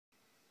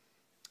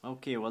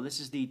Okay, well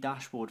this is the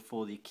dashboard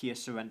for the Kia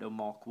Sorento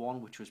Mark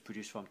 1, which was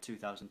produced from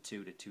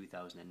 2002 to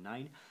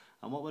 2009.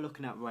 And what we're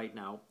looking at right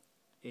now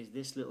is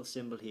this little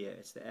symbol here.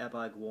 It's the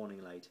airbag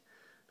warning light.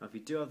 Now if you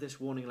do have this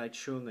warning light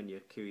showing on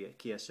your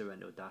Kia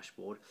Sorento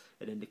dashboard,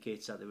 it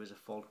indicates that there is a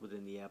fault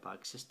within the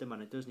airbag system,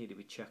 and it does need to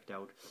be checked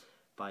out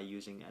by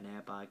using an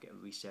airbag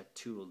reset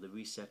tool. The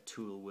reset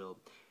tool will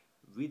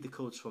read the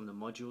codes from the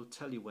module,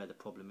 tell you where the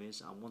problem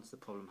is, and once the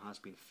problem has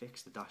been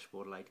fixed, the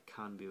dashboard light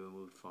can be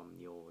removed from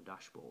your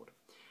dashboard.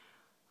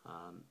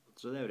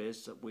 So there it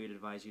is. We'd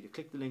advise you to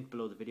click the link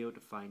below the video to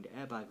find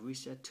airbag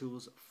reset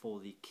tools for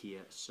the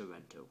Kia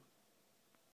Sorento.